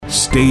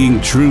staying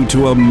true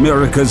to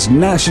America's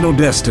national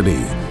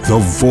destiny, the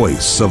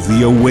voice of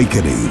the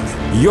awakening.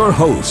 Your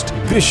host,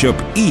 Bishop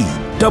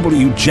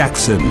E.W.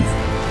 Jackson.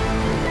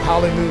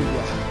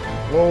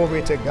 Hallelujah.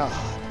 Glory to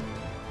God.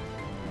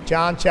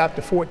 John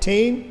chapter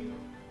 14.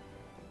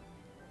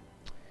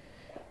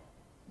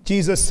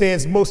 Jesus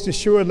says, most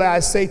assuredly I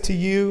say to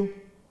you,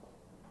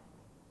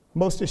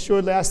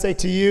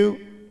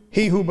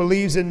 he who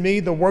believes in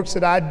me, the works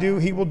that I do,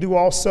 he will do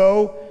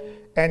also.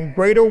 And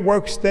greater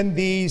works than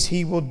these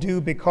he will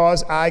do,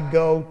 because I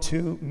go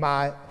to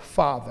my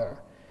Father.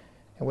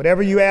 And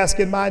whatever you ask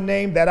in my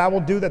name, that I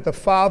will do, that the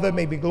Father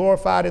may be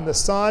glorified in the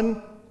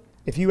Son.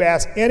 If you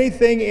ask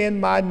anything in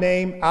my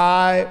name,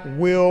 I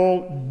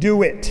will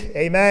do it.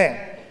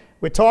 Amen.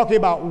 We're talking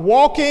about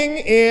walking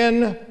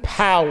in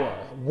power.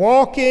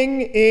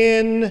 Walking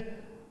in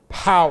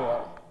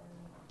power.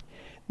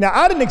 Now,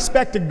 I didn't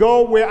expect to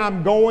go where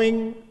I'm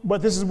going,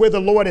 but this is where the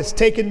Lord has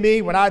taken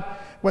me.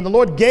 When the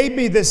Lord gave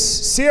me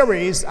this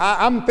series,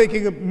 I'm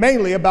thinking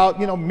mainly about,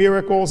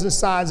 miracles and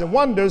signs and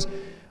wonders,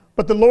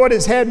 but the Lord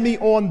has had me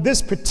on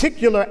this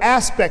particular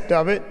aspect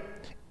of it,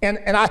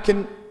 and I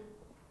can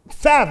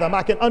fathom,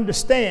 I can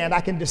understand,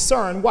 I can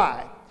discern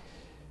why.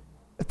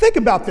 Think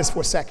about this for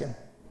a second.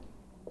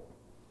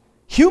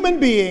 Human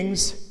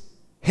beings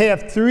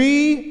have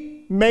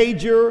three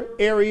major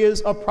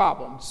areas of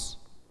problems.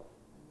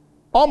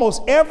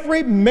 Almost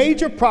every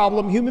major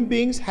problem human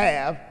beings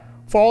have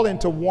fall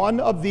into one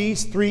of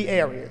these three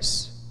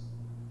areas.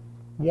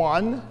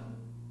 One,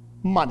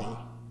 money.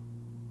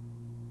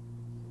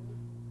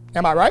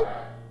 Am I right?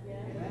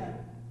 Yeah.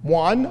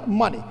 One,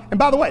 money. And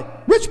by the way,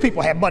 rich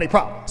people have money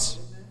problems.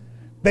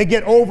 They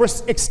get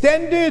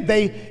overextended,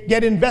 they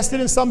get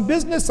invested in some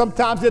business,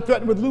 sometimes they're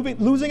threatened with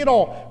losing it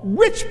all.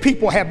 Rich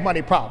people have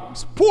money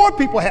problems. Poor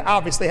people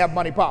obviously have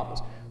money problems.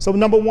 So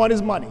number one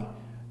is money.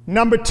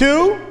 Number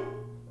two,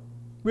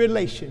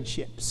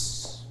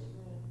 relationships.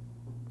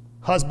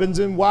 Husbands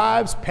and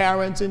wives,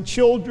 parents and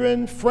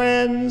children,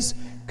 friends,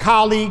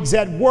 colleagues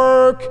at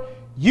work,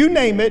 you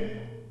name it.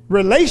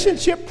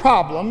 Relationship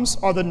problems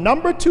are the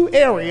number two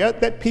area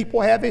that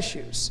people have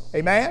issues.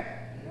 Amen?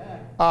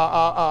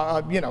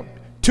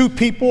 Two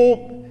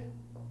people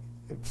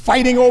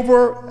fighting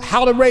over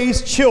how to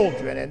raise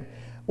children,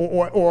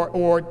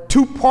 or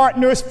two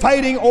partners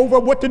fighting over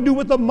what to do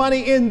with the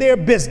money in their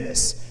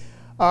business.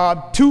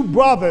 Two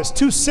brothers,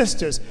 two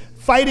sisters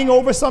fighting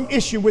over some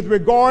issue with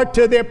regard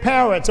to their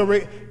parents,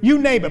 or you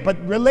name it,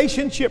 but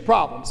relationship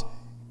problems.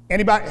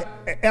 Anybody,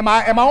 am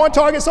I on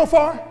target so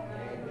far?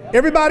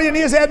 Everybody in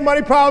here has had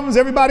money problems.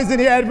 Everybody's in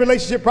here had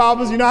relationship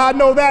problems. You know how I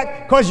know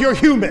that? Because you're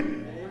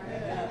human.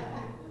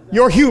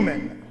 You're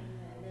human.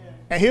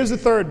 And here's the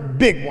third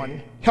big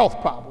one,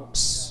 health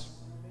problems.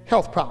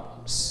 Health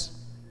problems.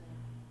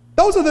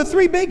 Those are the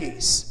three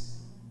biggies.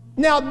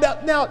 Now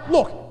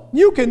look,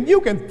 you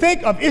can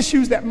think of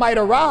issues that might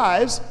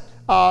arise.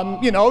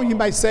 You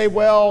might say,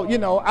 well,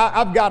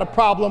 I've got a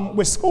problem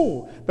with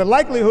school. The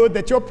likelihood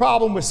that your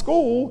problem with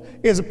school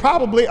is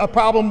probably a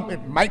problem,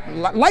 it might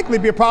likely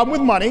be a problem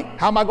with money.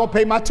 How am I going to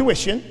pay my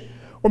tuition?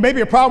 Or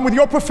maybe a problem with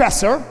your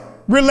professor,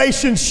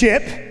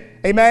 relationship.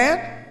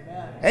 Amen?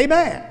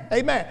 Amen.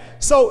 Amen.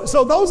 So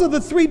those are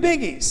the three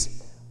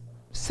biggies.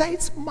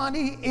 Saints,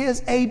 money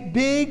is a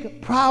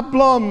big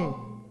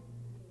problem.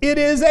 It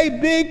is a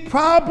big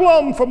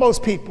problem for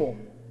most people.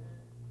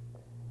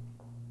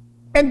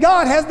 And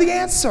God has the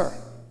answer.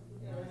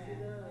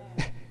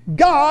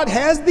 God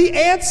has the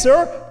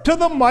answer to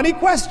the money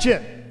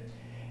question.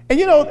 And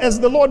as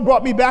the Lord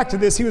brought me back to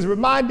this, he was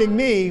reminding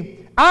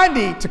me, I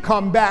need to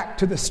come back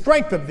to the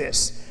strength of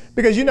this.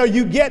 Because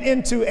you get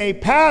into a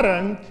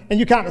pattern and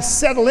you kind of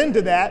settle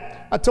into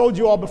that. I told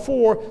you all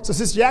before, so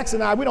Sister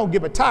Jackson and I, we don't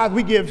give a tithe,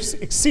 we give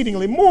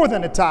exceedingly more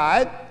than a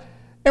tithe.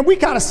 And we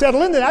kind of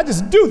settle into that. I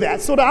just do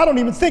that so that I don't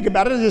even think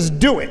about it, I just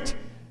do it.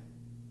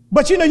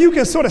 But you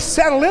can sort of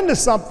settle into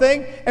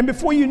something, and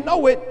before you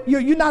know it,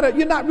 you're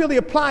not really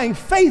applying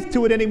faith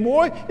to it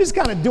anymore. You're just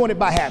kind of doing it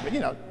by habit,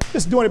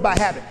 just doing it by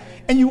habit.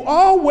 And you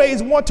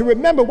always want to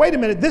remember, wait a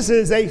minute, this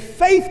is a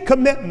faith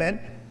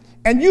commitment,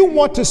 and you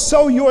want to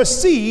sow your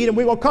seed, and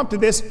we're going to come to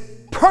this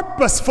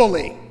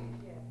purposefully.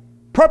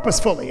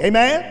 Purposefully,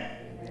 amen?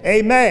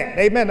 Amen.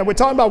 Amen. Now we're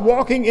talking about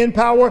walking in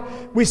power.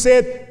 We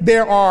said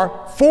there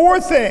are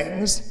four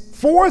things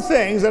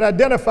that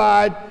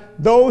identified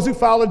those who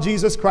follow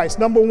Jesus Christ.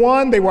 Number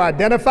one, they were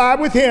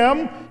identified with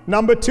him.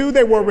 Number two,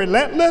 they were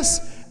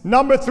relentless.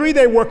 Number three,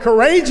 they were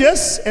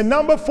courageous. And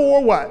number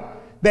four,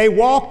 what? They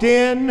walked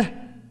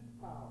in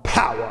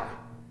power.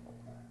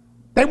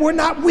 They were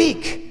not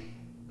weak.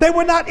 They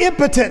were not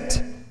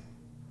impotent.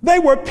 They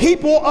were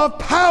people of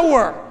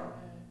power.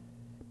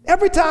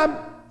 Every time,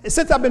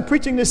 since I've been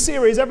preaching this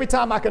series, every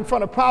time I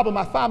confront a problem,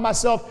 I find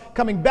myself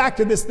coming back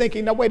to this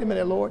thinking, now wait a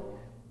minute, Lord,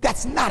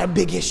 that's not a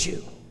big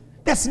issue.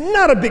 That's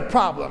not a big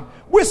problem.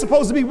 We're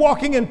supposed to be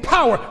walking in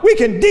power. We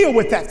can deal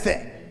with that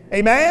thing.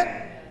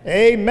 Amen?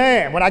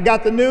 Amen. When I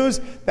got the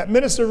news that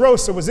Minister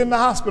Rosa was in the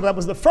hospital, that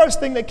was the first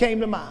thing that came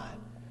to mind.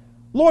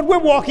 Lord, we're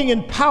walking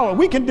in power.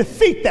 We can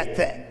defeat that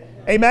thing.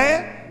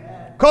 Amen?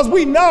 Because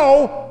we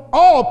know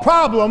all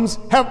problems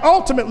have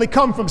ultimately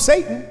come from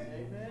Satan.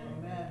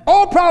 Amen.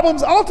 All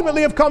problems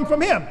ultimately have come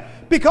from him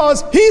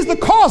because he's the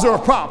causer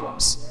of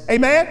problems.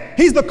 Amen?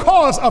 He's the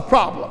cause of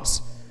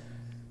problems.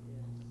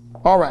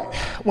 All right.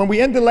 When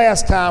we ended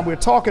last time, we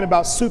were talking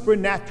about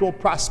supernatural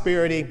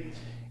prosperity,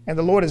 and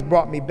the Lord has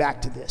brought me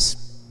back to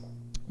this.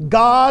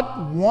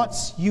 God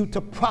wants you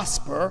to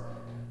prosper,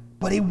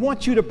 but he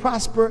wants you to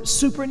prosper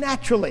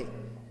supernaturally.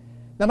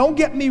 Now, don't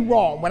get me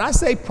wrong. When I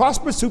say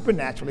prosper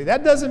supernaturally,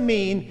 that doesn't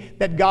mean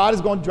that God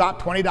is going to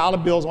drop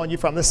 $20 bills on you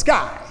from the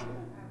sky.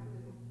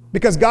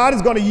 Because God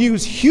is going to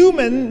use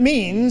human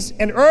means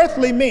and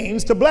earthly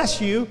means to bless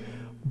you,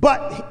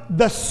 but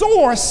the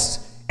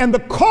source and the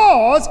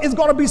cause is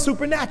going to be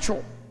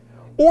supernatural.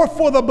 Or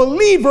for the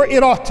believer,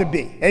 it ought to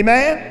be.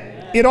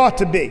 Amen? It ought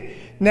to be.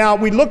 Now,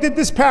 we looked at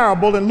this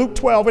parable in Luke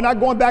 12. We're not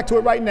going back to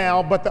it right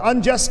now, but the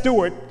unjust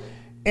steward.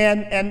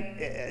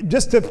 And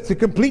just to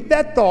complete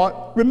that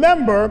thought,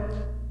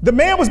 remember, the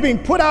man was being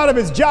put out of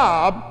his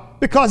job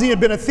because he had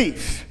been a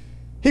thief.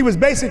 He was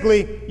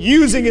basically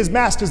using his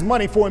master's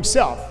money for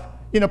himself.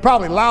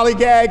 Probably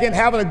lollygagging,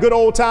 having a good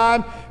old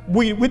time.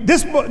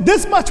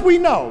 This much we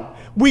know.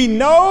 We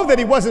know that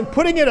he wasn't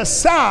putting it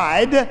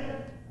aside.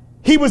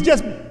 He was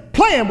just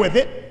playing with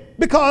it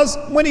because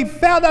when he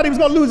found out he was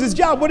going to lose his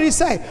job, what did he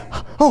say?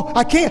 Oh,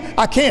 I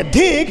can't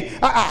dig.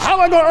 How am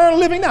I going to earn a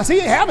living now? See, he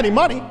didn't have any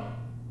money.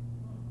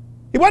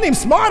 He wasn't even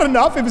smart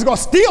enough. If he was going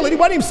to steal it, he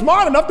wasn't even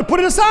smart enough to put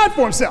it aside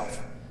for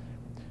himself.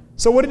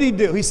 So what did he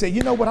do? He said,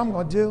 you know what I'm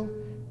going to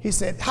do? He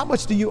said, how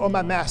much do you owe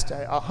my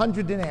master?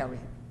 100 denarii.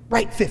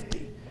 Write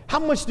 50. How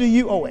much do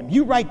you owe him?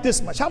 You write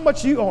this much. How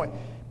much do you owe him?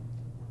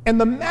 And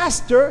the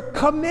master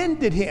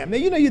commended him. Now,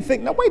 you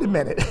think, now, wait a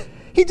minute.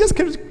 He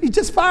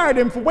just fired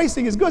him for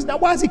wasting his goods. Now,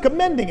 why is he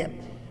commending him?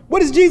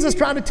 What is Jesus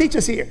trying to teach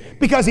us here?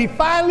 Because he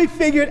finally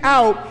figured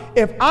out,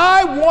 if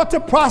I want to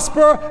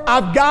prosper,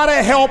 I've got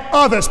to help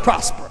others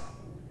prosper.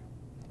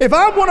 If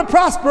I want to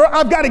prosper,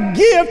 I've got to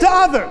give to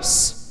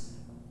others.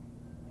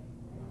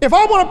 If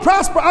I want to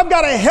prosper, I've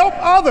got to help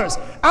others.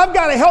 I've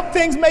got to help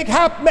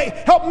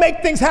help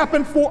make things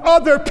happen for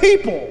other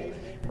people.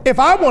 If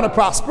I want to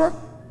prosper.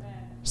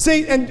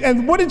 See,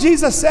 and what did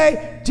Jesus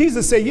say?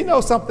 Jesus said, you know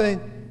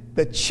something?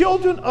 The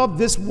children of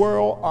this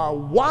world are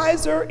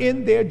wiser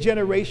in their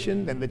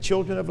generation than the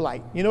children of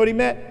light. You know what he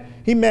meant?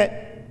 He meant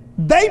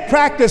they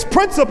practice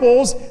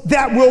principles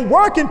that will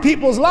work in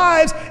people's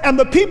lives, and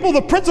the people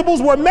the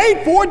principles were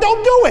made for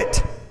don't do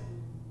it.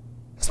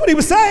 That's what he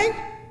was saying.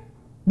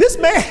 This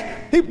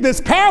man, this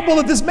parable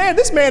of this man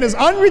is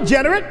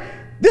unregenerate.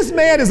 This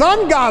man is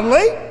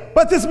ungodly,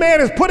 but this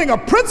man is putting a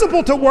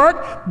principle to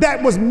work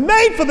that was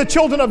made for the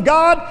children of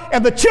God,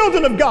 and the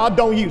children of God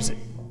don't use it.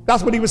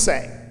 That's what he was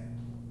saying.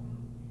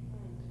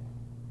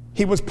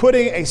 He was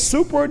putting a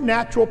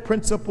supernatural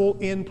principle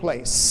in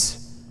place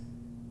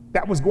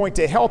that was going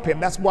to help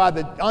him. That's why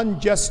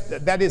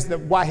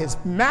why his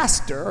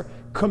master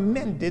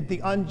commended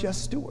the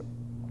unjust steward.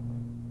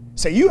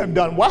 Say, you have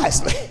done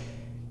wisely.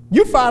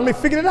 You finally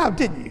figured it out,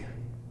 didn't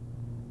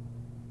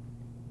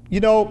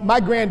you? My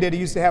granddaddy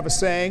used to have a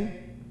saying.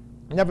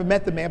 I never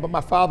met the man, but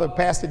my father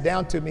passed it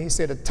down to me. He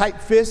said, a tight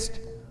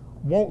fist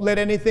won't let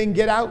anything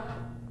get out,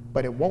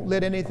 but it won't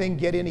let anything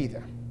get in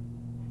either.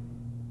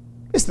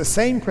 It's the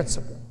same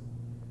principle.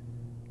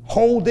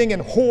 Holding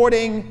and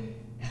hoarding.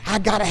 I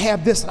got to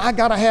have this, and I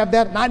got to have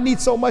that, and I need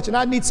so much, and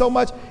I need so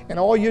much. And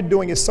all you're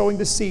doing is sowing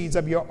the seeds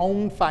of your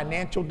own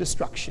financial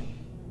destruction.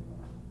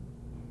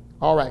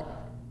 All right.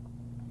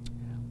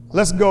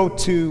 Let's go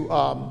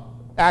to,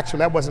 actually,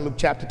 that wasn't Luke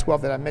chapter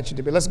 12 that I mentioned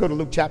to you, but let's go to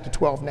Luke chapter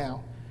 12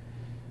 now.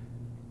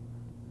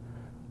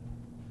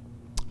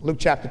 Luke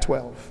chapter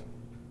 12.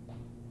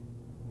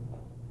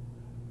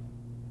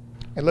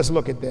 And let's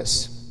look at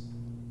this.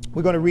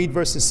 We're going to read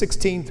verses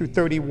 16 through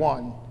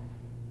 31.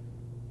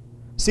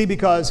 See,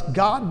 because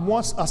God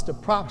wants us to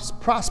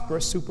prosper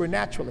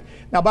supernaturally.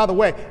 Now, by the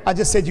way, I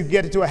just said you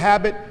get into a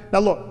habit. Now,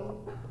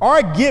 look,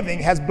 our giving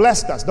has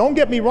blessed us. Don't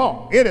get me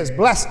wrong. It has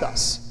blessed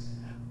us.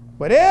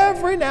 But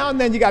every now and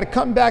then you got to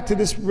come back to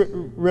this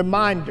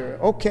reminder.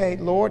 Okay,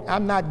 Lord,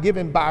 I'm not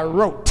giving by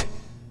rote.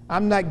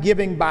 I'm not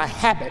giving by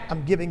habit.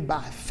 I'm giving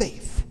by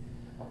faith.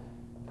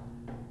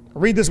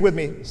 Read this with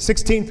me.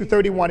 16 through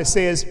 31, it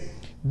says,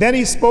 then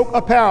he spoke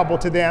a parable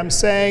to them,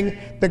 saying,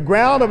 the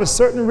ground of a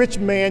certain rich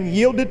man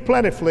yielded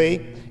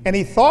plentifully, and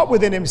he thought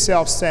within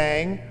himself,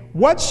 saying,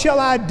 what shall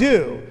I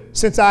do,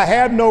 since I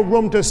have no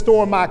room to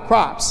store my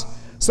crops?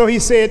 So he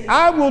said,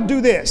 I will do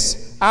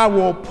this. I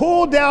will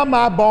pull down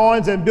my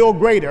barns and build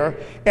greater,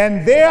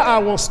 and there I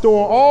will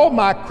store all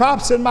my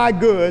crops and my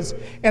goods.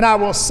 And I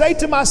will say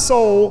to my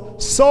soul,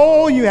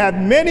 soul, you have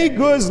many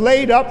goods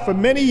laid up for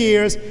many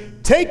years.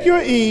 Take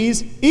your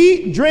ease,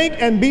 eat, drink,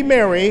 and be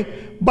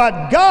merry.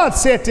 But God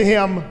said to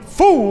him,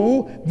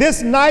 fool,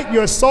 this night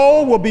your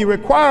soul will be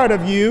required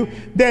of you.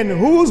 Then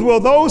whose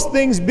will those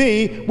things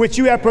be which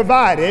you have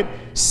provided?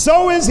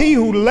 So is he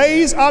who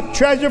lays up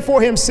treasure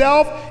for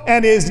himself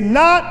and is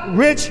not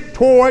rich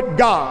toward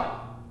God.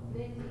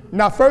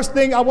 Now, first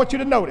thing I want you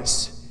to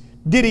notice,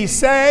 did he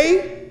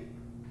say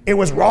it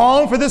was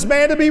wrong for this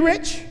man to be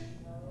rich?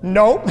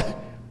 Nope.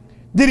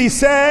 Did he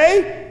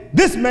say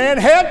this man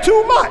had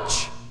too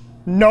much?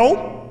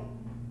 Nope.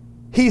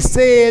 He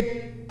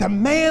said the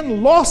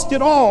man lost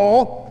it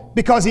all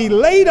because he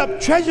laid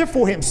up treasure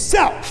for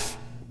himself,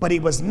 but he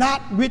was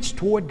not rich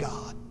toward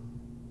God.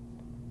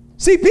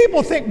 See,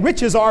 people think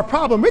riches are a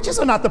problem. Riches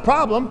are not the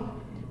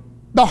problem.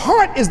 The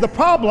heart is the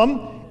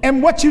problem,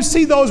 and what you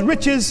see those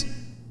riches,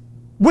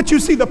 what you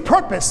see the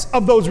purpose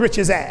of those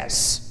riches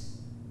as,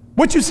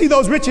 what you see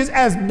those riches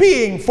as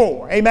being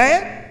for.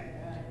 Amen?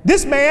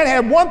 This man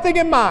had one thing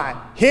in mind,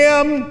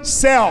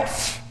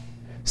 himself.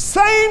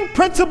 Same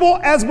principle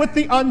as with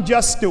the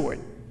unjust steward.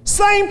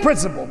 Same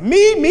principle.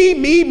 Me, me,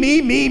 me,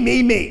 me, me,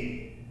 me,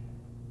 me.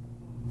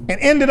 And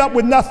ended up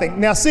with nothing.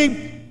 Now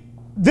see,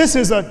 this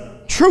is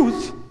a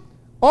truth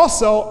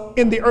also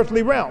in the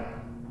earthly realm.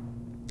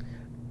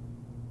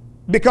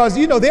 Because,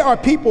 you know, there are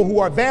people who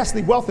are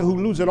vastly wealthy who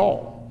lose it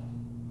all.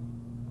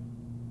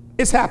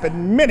 It's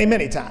happened many,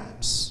 many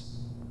times.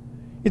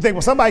 You think,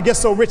 well, somebody gets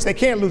so rich they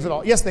can't lose it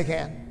all. Yes, they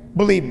can.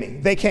 Believe me,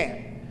 they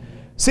can.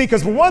 See,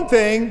 because for one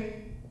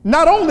thing,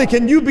 not only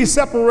can you be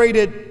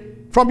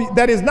separated from,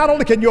 that is, not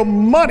only can your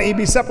money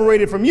be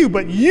separated from you,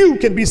 but you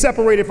can be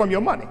separated from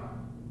your money.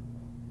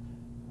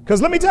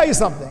 Because let me tell you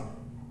something.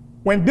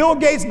 When Bill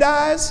Gates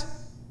dies,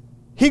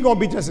 he's going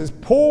to be just as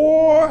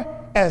poor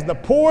as the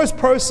poorest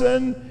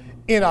person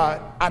in an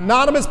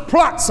anonymous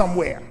plot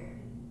somewhere.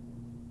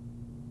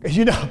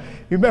 You know,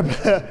 you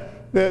remember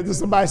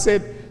somebody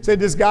said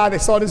this guy, they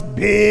saw this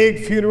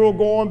big funeral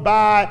going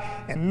by,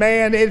 and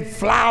man, they had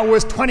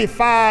flowers,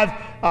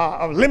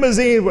 25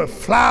 limousines with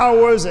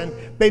flowers, and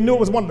they knew it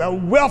was one of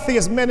the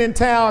wealthiest men in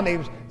town.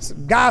 The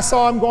guy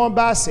saw him going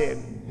by,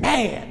 said,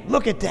 man,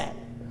 look at that.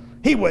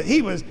 He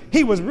was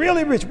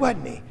really rich,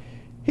 wasn't he?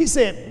 He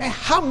said, man,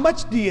 how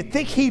much do you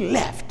think he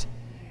left?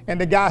 And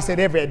the guy said,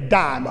 every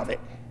dime of it.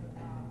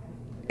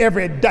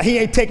 He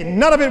ain't taking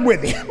none of it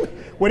with him.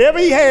 Whatever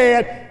he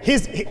had,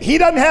 he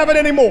doesn't have it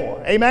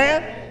anymore.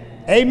 Amen?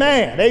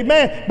 Amen.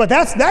 Amen. But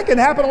that can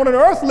happen on an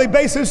earthly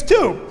basis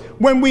too,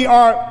 when we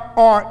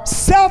are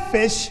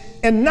selfish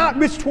and not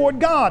rich toward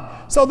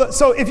God.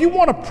 So if you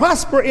want to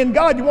prosper in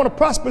God, you want to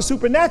prosper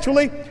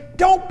supernaturally,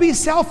 don't be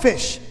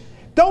selfish.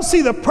 Don't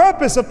see the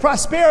purpose of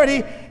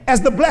prosperity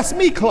as the bless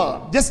me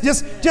club.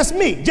 Just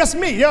me.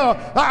 You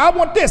know, I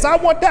want this, I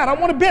want that, I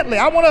want a Bentley,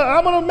 I want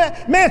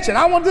a mansion,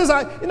 I want this.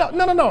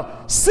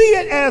 No. See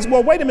it as,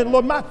 well, wait a minute,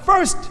 Lord, my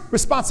first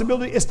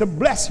responsibility is to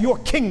bless your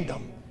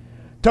kingdom,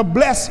 to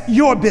bless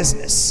your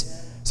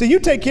business. So you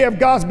take care of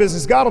God's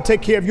business, God will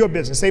take care of your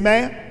business.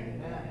 Amen?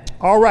 Amen.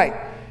 All right.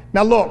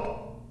 Now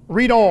look,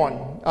 read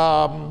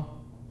on.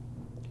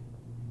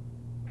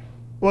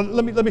 Well,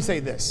 let me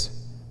say this.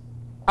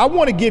 I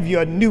want to give you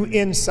a new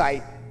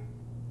insight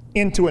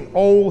into an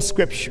old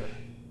scripture.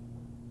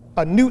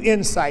 A new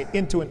insight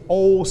into an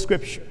old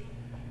scripture.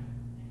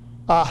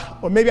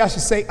 Or maybe I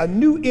should say a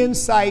new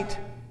insight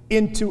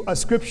into a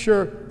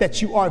scripture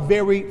that you are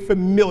very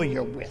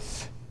familiar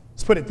with.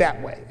 Let's put it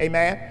that way.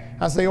 Amen?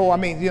 I say,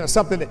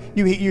 something that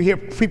you hear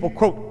people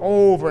quote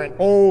over and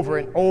over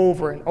and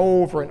over and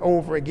over and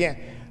over again.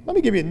 Let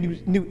me give you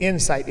a new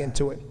insight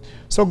into it.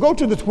 So go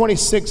to the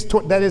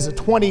 26th, that is the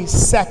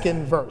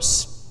 22nd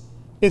verse.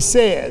 It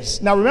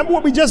says, now remember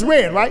what we just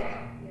read, right?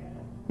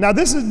 Now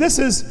this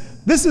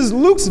is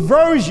Luke's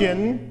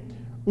version.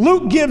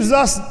 Luke gives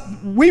us,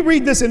 we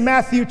read this in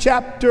Matthew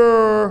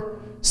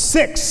chapter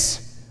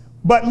 6,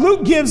 but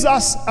Luke gives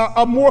us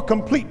a more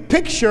complete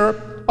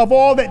picture of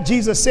all that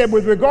Jesus said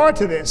with regard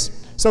to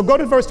this. So go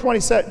to verse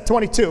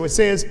 22. It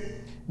says,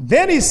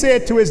 then he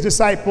said to his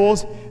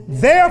disciples,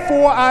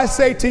 therefore I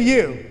say to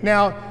you.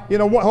 Now,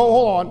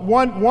 hold on.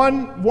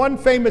 One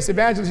famous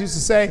evangelist used to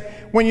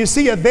say, when you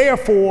see a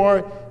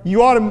therefore,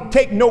 you ought to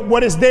take note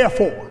what it's there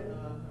for.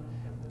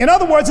 In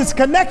other words, it's a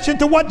connection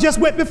to what just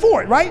went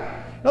before it, right?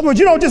 In other words,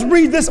 you don't just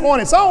read this on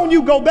its own.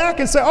 You go back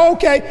and say,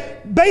 okay,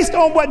 based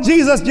on what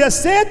Jesus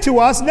just said to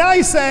us, now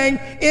he's saying,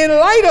 in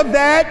light of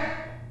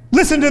that,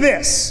 listen to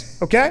this.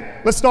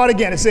 Okay? Let's start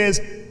again. It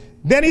says,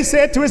 then he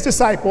said to his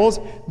disciples,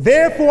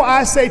 therefore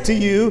I say to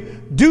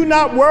you, do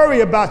not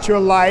worry about your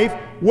life,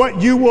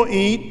 what you will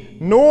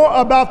eat, nor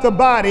about the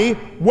body,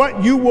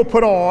 what you will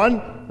put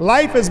on.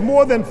 Life is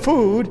more than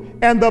food,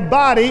 and the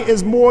body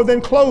is more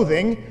than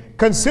clothing.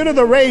 Consider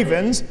the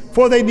ravens,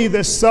 for they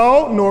neither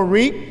sow nor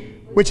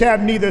reap, which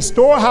have neither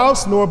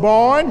storehouse nor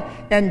barn,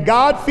 and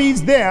God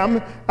feeds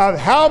them. Of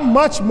how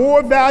much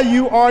more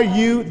value are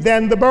you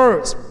than the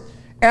birds?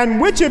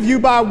 And which of you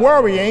by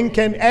worrying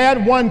can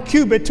add 1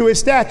 cubit to his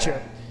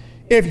stature?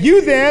 If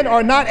you then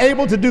are not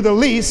able to do the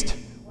least,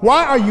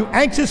 why are you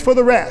anxious for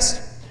the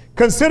rest?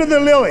 Consider the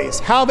lilies,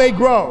 how they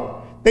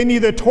grow. They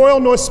neither toil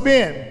nor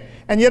spin.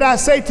 And yet I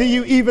say to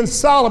you, even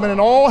Solomon in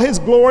all his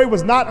glory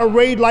was not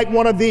arrayed like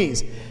one of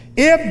these.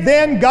 If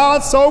then God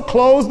so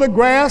clothes the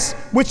grass,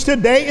 which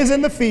today is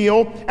in the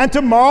field, and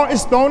tomorrow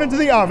is thrown into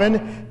the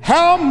oven,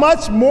 how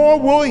much more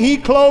will he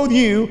clothe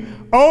you,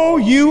 O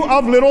you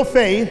of little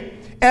faith?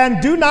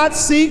 And do not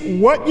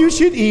seek what you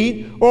should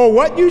eat or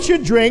what you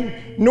should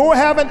drink, nor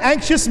have an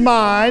anxious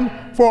mind,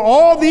 for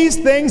all these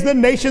things the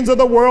nations of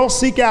the world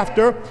seek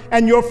after,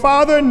 and your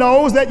Father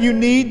knows that you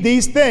need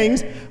these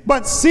things.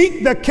 But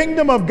seek the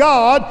kingdom of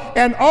God,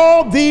 and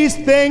all these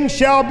things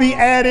shall be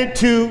added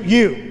to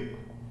you.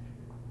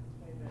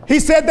 He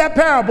said that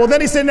parable.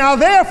 Then he said, now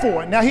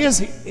therefore, now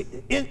here's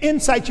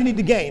insight you need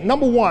to gain.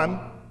 Number one,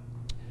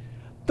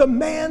 the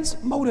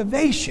man's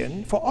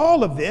motivation for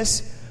all of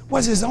this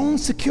was his own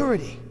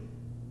security.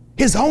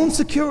 His own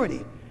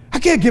security. I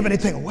can't give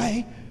anything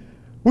away.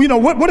 Well, you know,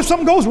 what if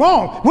something goes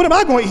wrong? What am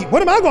I going to eat?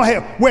 What am I going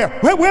to have?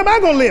 Where am I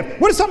going to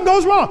live? What if something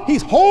goes wrong?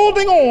 He's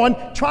holding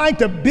on, trying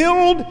to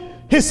build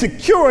his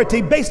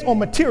security based on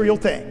material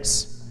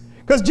things.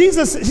 Because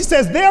Jesus, he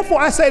says,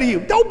 therefore I say to you,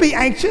 don't be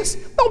anxious.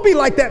 Don't be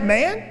like that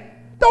man.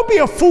 Don't be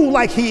a fool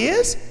like he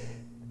is.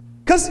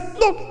 Because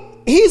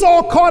look, he's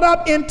all caught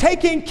up in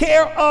taking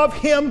care of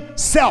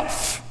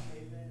himself.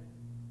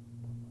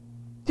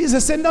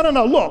 Jesus said,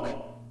 no, look.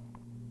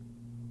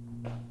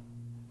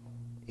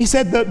 He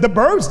said the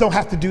birds don't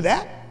have to do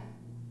that.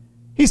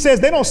 He says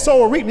they don't sow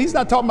or reap. He's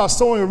not talking about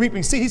sowing or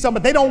reaping seed. He's talking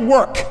about they don't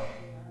work.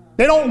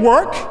 They don't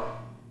work.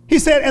 He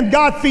said, and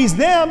God feeds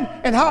them,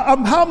 and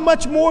how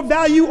much more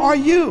value are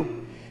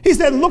you? He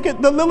said, look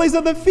at the lilies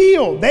of the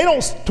field. They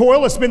don't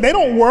toil or spin. They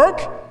don't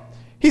work.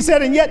 He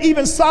said, and yet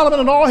even Solomon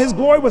in all his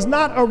glory was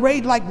not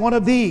arrayed like one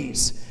of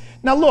these.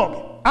 Now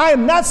look, I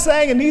am not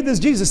saying, and neither is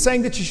Jesus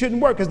saying that you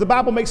shouldn't work, because the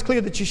Bible makes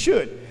clear that you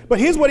should. But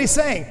here's what he's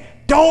saying.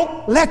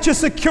 Don't let your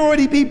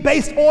security be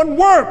based on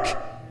work.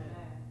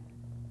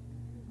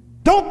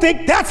 Don't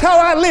think that's how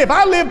I live.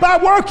 I live by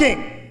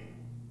working.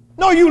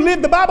 No, you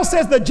live, the Bible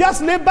says the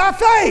just live by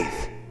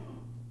faith.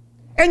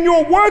 And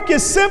your work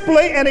is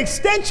simply an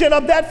extension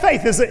of that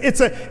faith.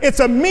 It's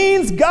a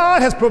means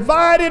God has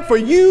provided for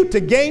you to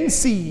gain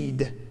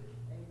seed.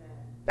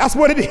 That's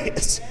what it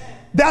is.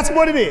 That's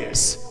what it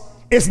is.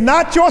 It's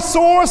not your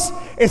source.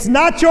 It's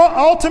not your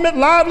ultimate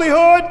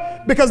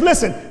livelihood. Because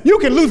listen, you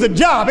can lose a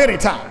job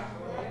anytime.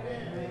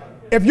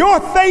 If your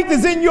faith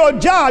is in your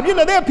job, you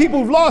know, there are people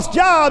who've lost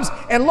jobs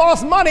and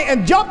lost money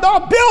and jumped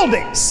off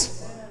buildings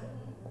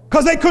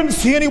because they couldn't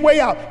see any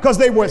way out, because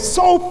they were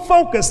so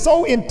focused,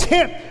 so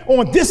intent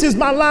on this is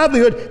my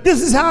livelihood,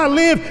 this is how I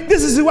live,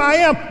 this is who I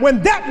am.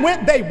 When that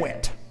went, they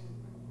went.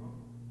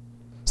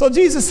 So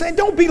Jesus said,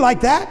 don't be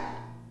like that.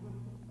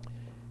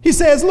 He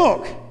says,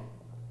 look,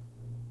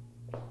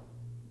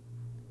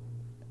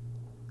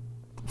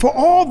 for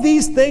all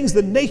these things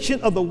the nation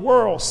of the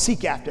world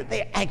seek after.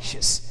 They're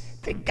anxious.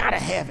 They gotta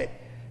have it.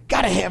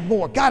 Gotta have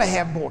more, gotta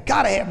have more,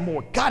 gotta have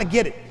more, gotta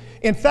get it.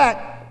 In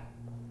fact,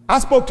 I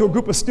spoke to a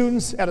group of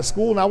students at a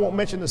school, and I won't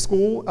mention the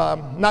school,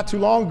 not too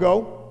long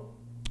ago.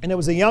 And there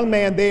was a young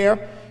man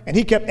there, and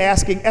he kept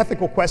asking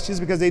ethical questions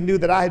because they knew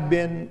that I had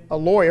been a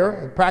lawyer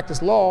and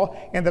practiced law,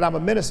 and that I'm a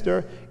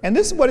minister. And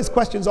this is what his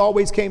questions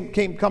always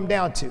come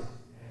down to.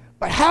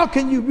 But how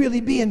can you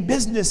really be in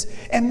business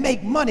and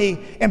make money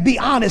and be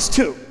honest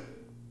too?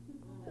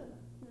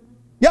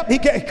 Yep, he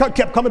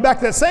kept coming back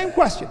to that same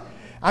question.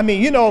 I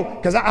mean, you know,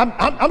 because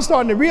I'm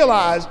starting to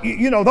realize,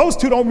 you know, those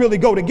two don't really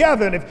go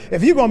together. And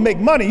if you're going to make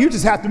money, you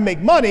just have to make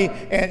money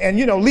and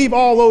you know, leave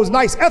all those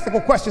nice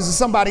ethical questions to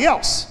somebody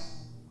else.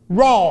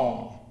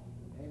 Wrong.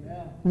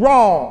 Amen.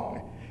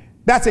 Wrong.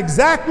 That's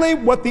exactly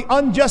what the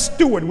unjust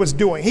steward was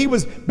doing. He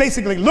was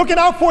basically looking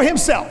out for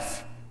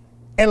himself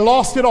and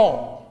lost it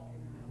all.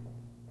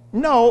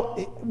 No,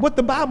 what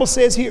the Bible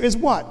says here is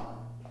what?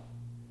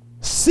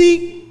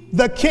 Seek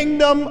the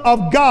kingdom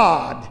of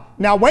God.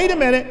 Now, wait a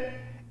minute.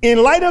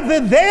 In light of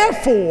the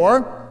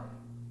therefore,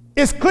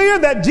 it's clear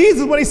that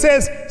Jesus, when he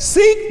says,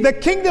 seek the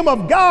kingdom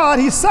of God,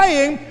 he's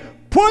saying,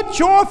 put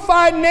your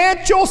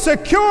financial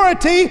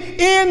security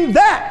in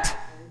that.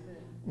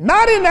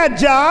 Not in that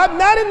job,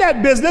 not in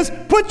that business.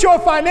 Put your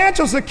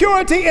financial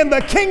security in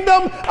the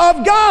kingdom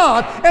of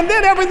God. And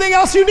then everything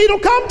else you need will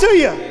come to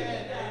you.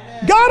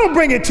 God will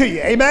bring it to you.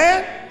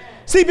 Amen?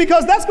 See,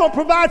 because that's going to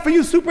provide for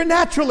you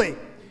supernaturally.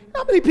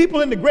 How many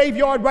people in the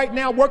graveyard right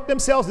now work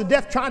themselves to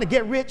death trying to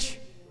get rich?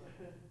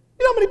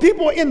 You know how many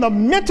people are in the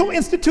mental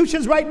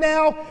institutions right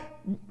now,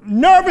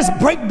 nervous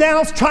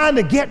breakdowns trying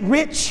to get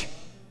rich,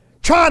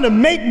 trying to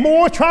make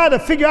more, trying to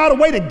figure out a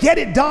way to get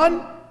it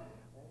done?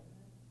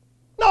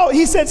 No,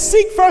 he said,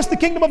 seek first the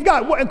kingdom of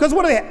God. Because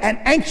what are they? An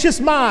anxious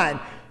mind.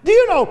 Do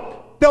you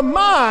know, the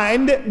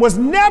mind was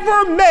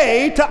never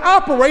made to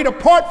operate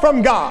apart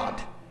from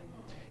God.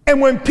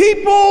 And when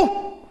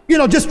people, you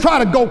know, just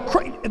try to go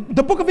crazy.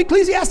 The book of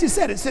Ecclesiastes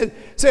said,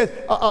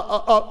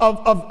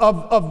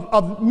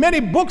 of many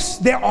books,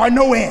 there are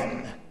no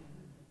end.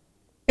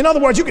 In other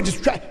words, you can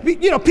just try,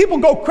 you know, people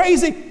go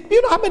crazy.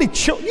 You know how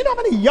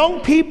many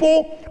young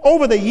people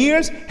over the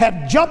years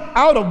have jumped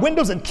out of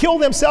windows and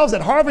killed themselves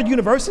at Harvard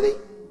University?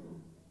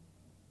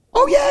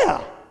 Oh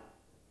yeah.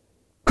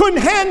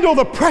 Couldn't handle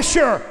the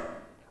pressure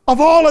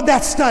of all of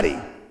that study.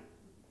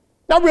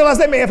 Now I realize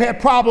they may have had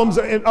problems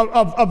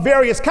of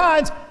various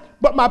kinds,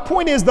 But my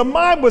point is, the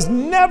mind was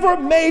never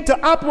made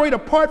to operate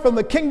apart from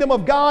the kingdom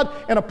of God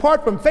and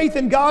apart from faith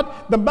in God.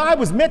 The mind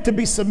was meant to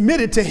be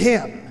submitted to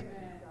him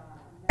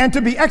and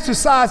to be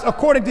exercised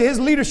according to his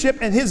leadership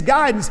and his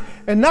guidance,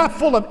 and not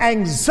full of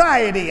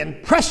anxiety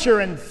and pressure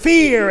and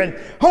fear and,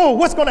 oh,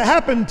 what's going to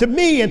happen to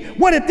me? And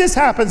what if this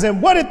happens?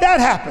 And what if that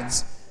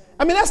happens?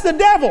 I mean, that's the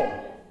devil.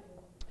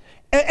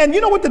 And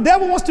you know what the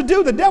devil wants to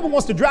do? The devil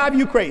wants to drive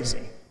you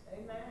crazy.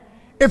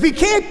 If he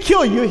can't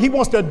kill you, he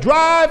wants to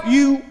drive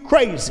you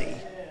crazy,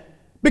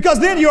 because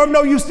then you're of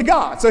no use to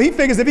God. So he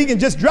figures if he can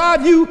just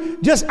drive you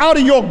just out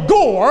of your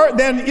gore,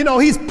 then, you know,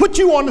 he's put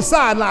you on the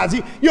sidelines.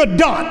 You're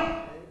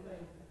done.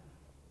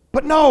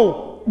 But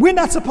no, we're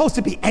not supposed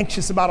to be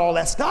anxious about all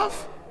that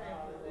stuff.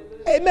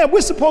 Amen.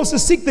 We're supposed to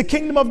seek the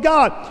kingdom of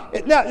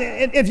God. Now,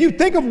 if you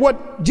think of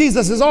what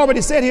Jesus has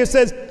already said here, it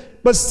says,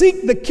 but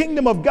seek the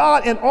kingdom of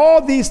God and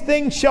all these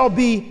things shall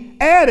be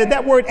added.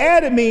 That word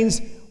added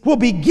means will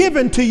be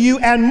given to you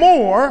and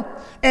more,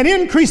 and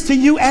increase to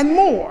you and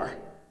more.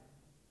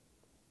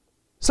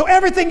 So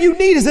everything you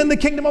need is in the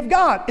kingdom of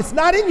God. It's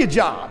not in your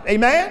job.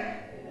 Amen?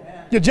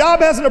 Amen. Your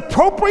job has an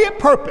appropriate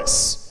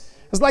purpose.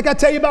 It's like I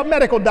tell you about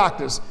medical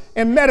doctors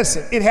and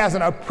medicine. It has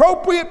an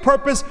appropriate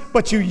purpose,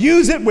 but you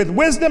use it with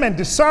wisdom and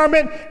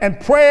discernment and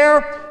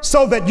prayer,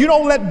 so that you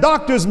don't let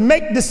doctors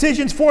make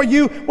decisions for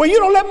you. Well, you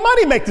don't let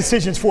money make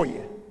decisions for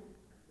you.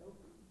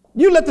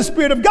 You let the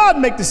Spirit of God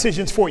make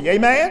decisions for you.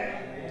 Amen?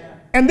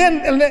 And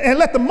then and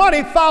let the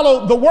money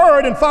follow the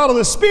word and follow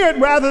the Spirit,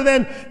 rather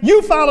than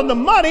you follow the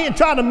money and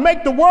try to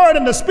make the word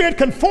and the Spirit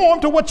conform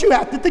to what you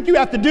have to think you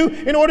have to do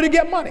in order to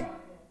get money.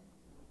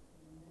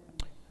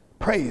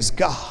 Praise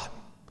God.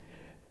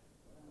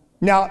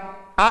 Now,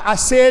 I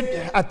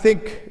said, I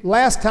think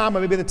last time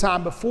or maybe the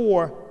time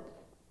before,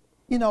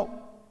 you know,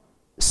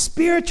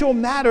 spiritual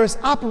matters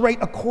operate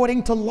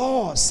according to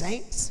laws,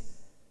 saints.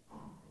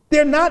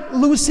 They're not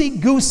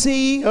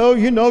loosey-goosey, oh,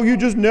 you know, you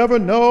just never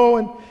know,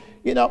 and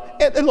you know,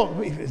 and look,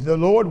 the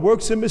Lord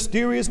works in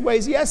mysterious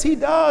ways. Yes, he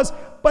does.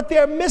 But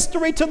they're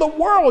mystery to the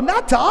world,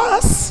 not to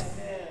us.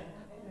 Amen.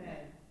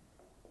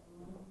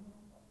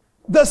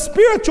 The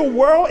spiritual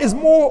world is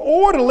more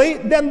orderly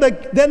than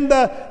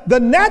the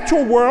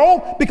natural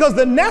world, because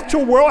the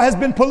natural world has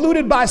been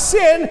polluted by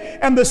sin,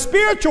 and the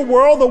spiritual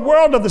world, the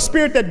world of the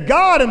Spirit that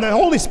God and the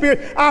Holy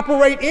Spirit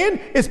operate in,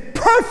 is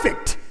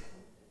perfect.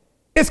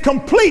 It's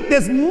complete.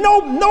 There's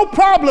no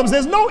problems.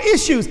 There's no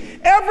issues.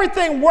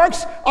 Everything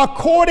works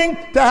according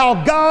to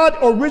how God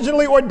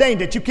originally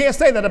ordained it. You can't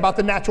say that about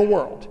the natural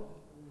world.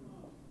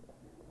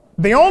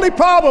 The only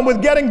problem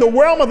with getting the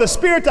realm of the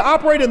Spirit to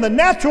operate in the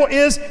natural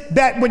is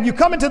that when you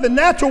come into the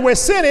natural where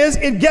sin is,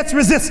 it gets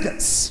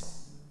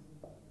resistance.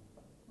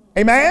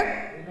 Amen?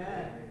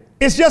 Amen.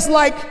 It's just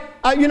like,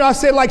 I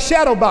said like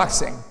shadow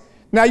boxing.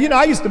 Now,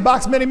 I used to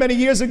box many, many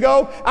years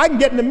ago. I can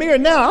get in the mirror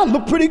now. I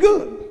look pretty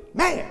good.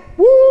 Man,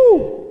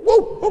 woo,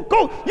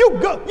 go, you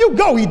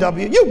go,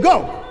 EW, you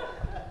go.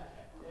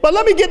 But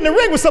let me get in the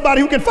ring with somebody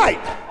who can fight.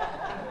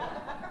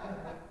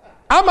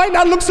 I might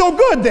not look so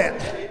good then.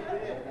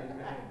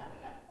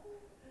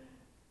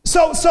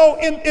 So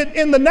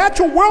in the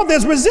natural world,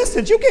 there's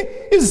resistance. You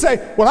just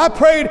say, well, I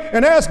prayed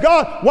and asked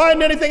God, why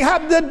didn't anything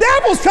happen? The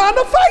devil's trying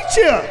to fight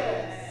you.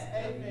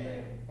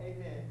 Amen.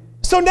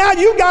 So now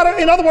you got to,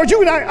 in other words,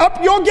 you got to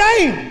up your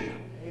game.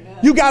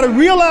 You got to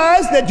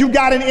realize that you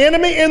got an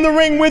enemy in the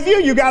ring with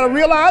you. You got to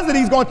realize that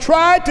he's going to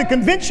try to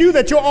convince you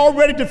that you're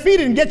already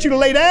defeated and get you to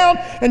lay down.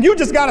 And you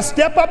just got to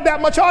step up that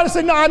much harder and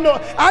say, no, I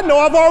know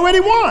I've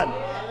already won.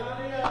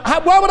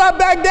 Why would I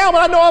back down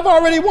when I know I've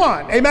already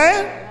won?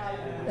 Amen?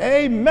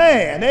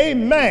 Amen.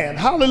 Amen.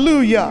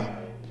 Hallelujah.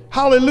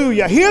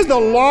 Hallelujah. Here's the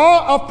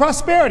law of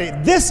prosperity.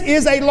 This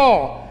is a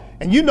law.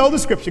 And you know the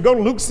scripture. Go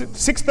to Luke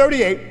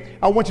 6:38.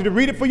 I want you to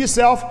read it for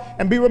yourself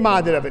and be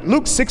reminded of it.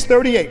 Luke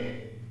 6:38.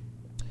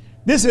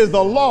 This is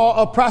the law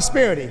of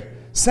prosperity.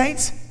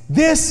 Saints,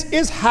 this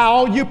is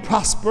how you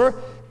prosper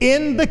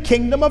in the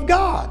kingdom of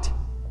God.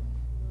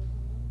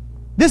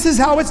 This is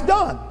how it's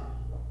done.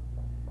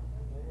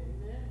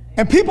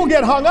 And people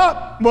get hung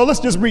up. Well,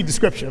 let's just read the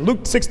scripture.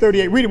 Luke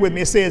 6:38, read it with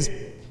me. It says,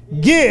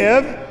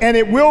 give and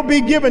it will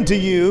be given to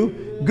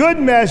you. Good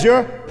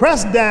measure,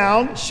 pressed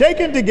down,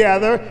 shaken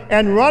together,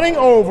 and running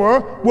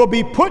over will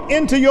be put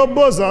into your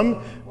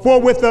bosom. For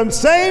with the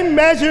same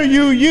measure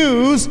you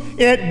use,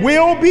 it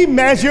will be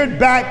measured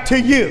back to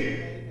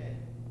you.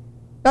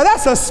 Now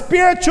that's a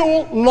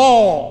spiritual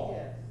law.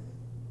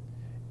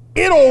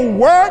 It'll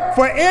work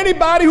for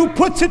anybody who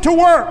puts it to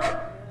work.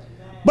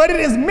 But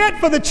it is meant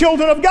for the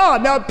children of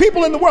God. Now,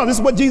 people in the world, this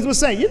is what Jesus was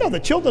saying. The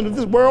children of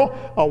this world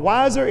are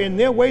wiser in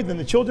their way than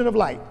the children of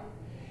light.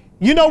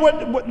 You know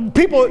what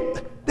people,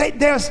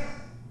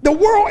 the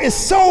world is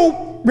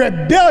so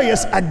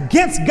rebellious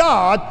against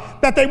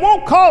God that they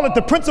won't call it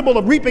the principle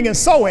of reaping and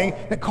sowing.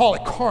 They call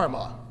it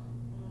karma.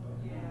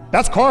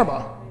 That's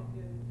karma.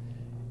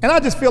 And I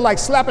just feel like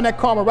slapping that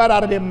karma right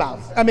out of their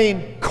mouth. I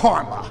mean,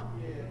 karma.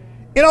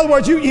 In other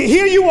words,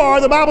 here you are,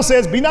 the Bible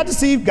says, be not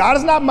deceived, God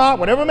is not mocked,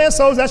 whatever man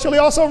sows, that shall he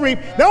also reap.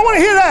 They don't want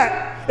to hear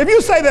that. If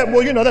you say that,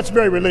 well, that's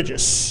very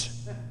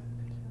religious.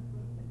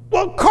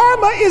 Well,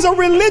 karma is a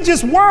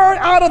religious word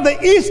out of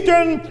the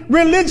Eastern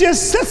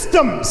religious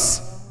systems.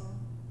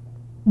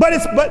 But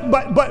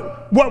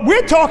what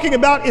we're talking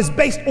about is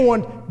based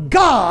on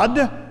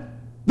God,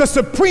 the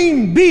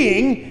supreme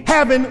being,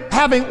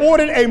 having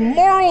ordered a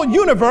moral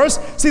universe.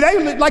 See,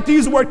 they like to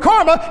use the word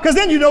karma because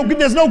then you know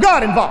there's no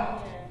God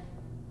involved.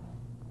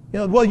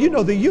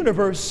 The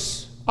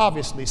universe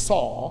obviously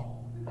saw.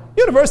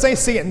 Universe ain't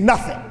seeing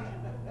nothing.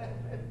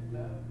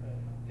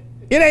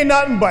 It ain't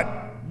nothing but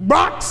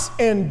rocks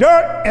and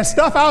dirt and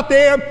stuff out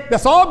there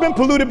that's all been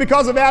polluted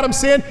because of Adam's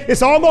sin.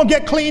 It's all gonna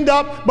get cleaned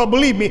up, but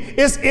believe me,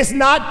 it's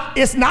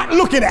not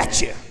looking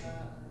at you.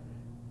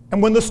 And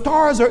when the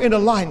stars are in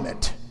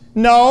alignment,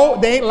 no,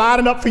 they ain't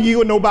lining up for you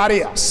and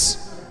nobody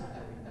else.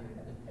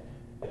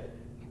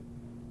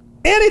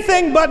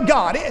 Anything but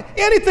God,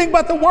 anything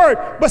but the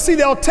Word. But see,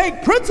 they'll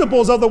take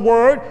principles of the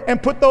Word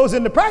and put those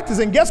into practice.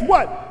 And guess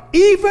what?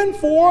 Even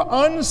for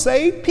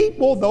unsaved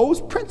people,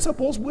 those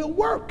principles will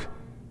work.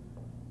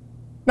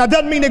 Now, it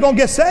doesn't mean they're going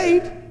to get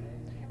saved.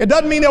 It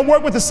doesn't mean they'll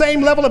work with the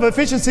same level of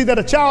efficiency that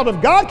a child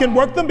of God can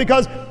work them,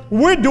 because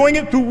we're doing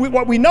it through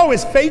what we know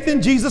is faith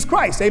in Jesus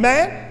Christ.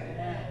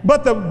 Amen?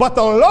 But the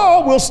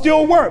law will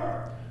still work.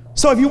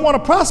 So if you want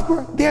to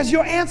prosper, there's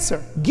your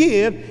answer.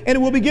 Give, and it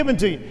will be given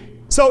to you.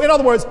 So in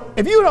other words,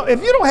 if you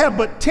don't have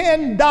but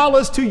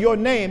 $10 to your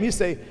name, you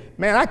say,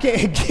 man, I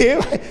can't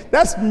give.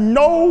 That's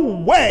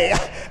no way.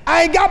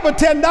 I ain't got but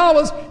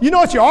 $10. You know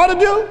what you ought to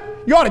do?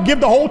 You ought to give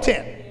the whole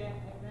 10.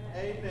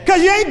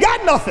 Because you ain't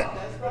got nothing.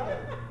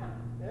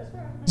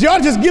 You ought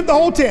to just give the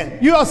whole 10.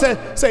 You ought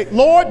to say,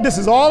 Lord, this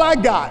is all I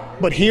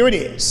got, but here it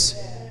is.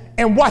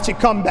 And watch it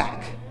come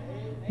back.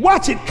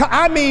 Watch it.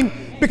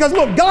 Because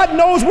look, God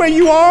knows where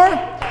you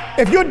are.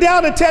 If you're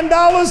down to $10,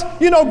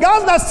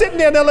 God's not sitting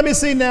there. Now, let me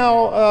see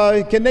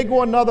now. Can they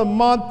go another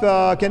month?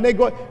 Can they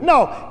go?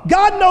 No.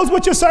 God knows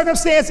what your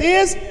circumstance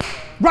is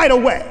right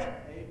away.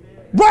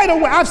 Right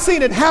away. I've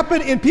seen it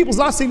happen in people's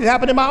lives. I've seen it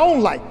happen in my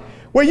own life,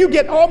 where you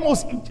get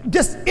almost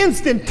just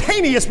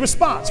instantaneous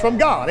response from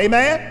God.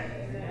 Amen?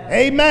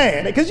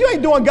 Amen. Because you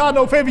ain't doing God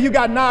no favor. You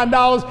got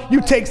 $9.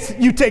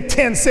 You take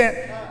 10 cents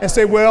and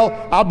say,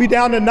 well, I'll be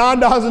down to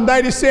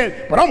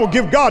 $9.90, but I'm going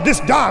to give God this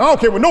dime. I don't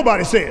care what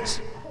nobody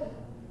says.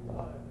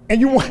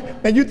 And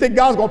you think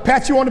God's going to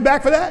pat you on the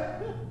back for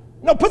that?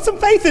 No, put some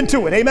faith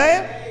into it.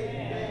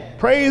 Amen?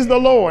 Praise the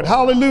Lord.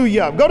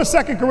 Hallelujah. Go to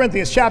 2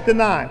 Corinthians chapter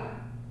 9.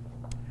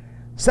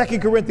 2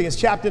 Corinthians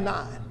chapter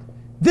 9.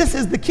 This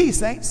is the key,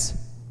 saints.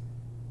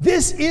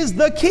 This is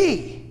the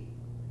key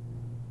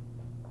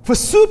for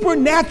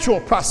supernatural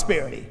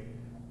prosperity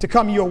to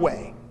come your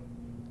way.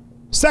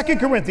 2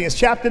 Corinthians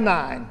chapter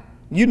 9.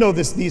 You know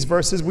these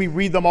verses. We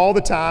read them all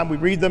the time. We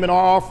read them in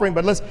our offering.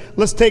 But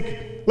let's take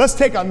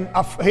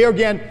here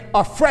again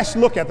a fresh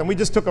look at them. We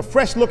just took a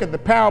fresh look at the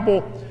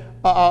parable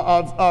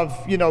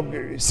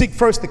of seek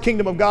first the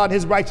kingdom of God,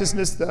 His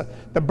righteousness,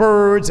 the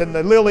birds and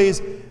the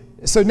lilies.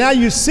 So now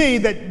you see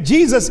that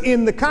Jesus,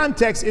 in the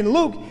context in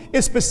Luke,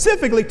 is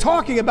specifically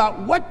talking about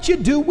what you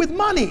do with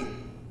money.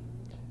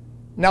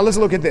 Now let's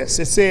look at this.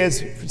 It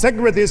says, 2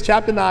 Corinthians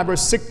chapter 9,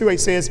 verse 6 through 8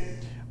 says,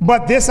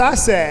 but this I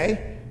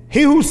say,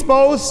 he who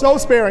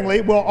sows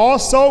sparingly will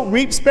also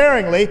reap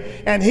sparingly,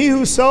 and he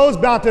who sows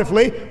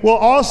bountifully will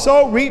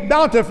also reap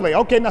bountifully.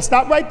 Okay, now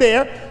stop right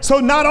there. So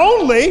not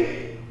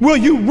only will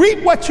you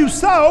reap what you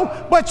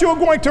sow, but you're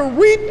going to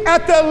reap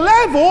at the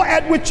level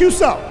at which you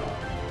sow.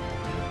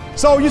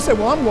 So you say,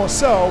 well, I'm going to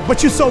sow,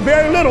 but you sow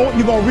very little,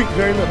 you're going to reap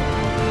very little.